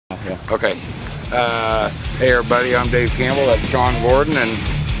Yeah. Okay. Hey everybody, I'm Dave Campbell. That's Sean Gordon and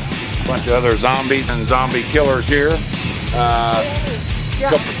a bunch of other zombies and zombie killers here.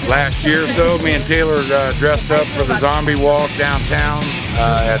 Last year or so, me and Taylor dressed up for the zombie walk downtown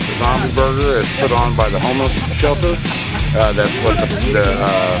at the Zombie Burger. It's put on by the homeless shelter. That's what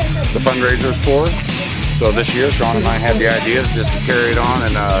the fundraiser is for. So this year, Sean and I had the idea just to carry it on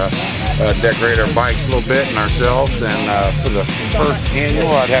and decorate our bikes a little bit and ourselves. And for the first annual,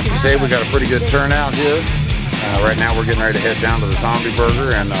 I'd have to say we got a pretty good turnout here. Right now, we're getting ready to head down to the Zombie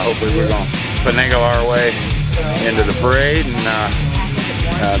Burger, and hopefully we're going to finagle our way into the parade. And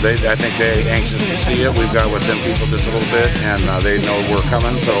I think they're anxious to see it. We've got with them people just a little bit, and they know we're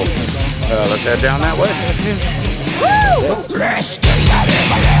coming. So let's head down that way. Woo! I'm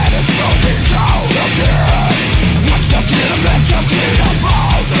stuck in a mental clean up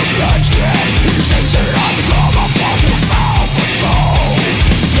all the bloodshed.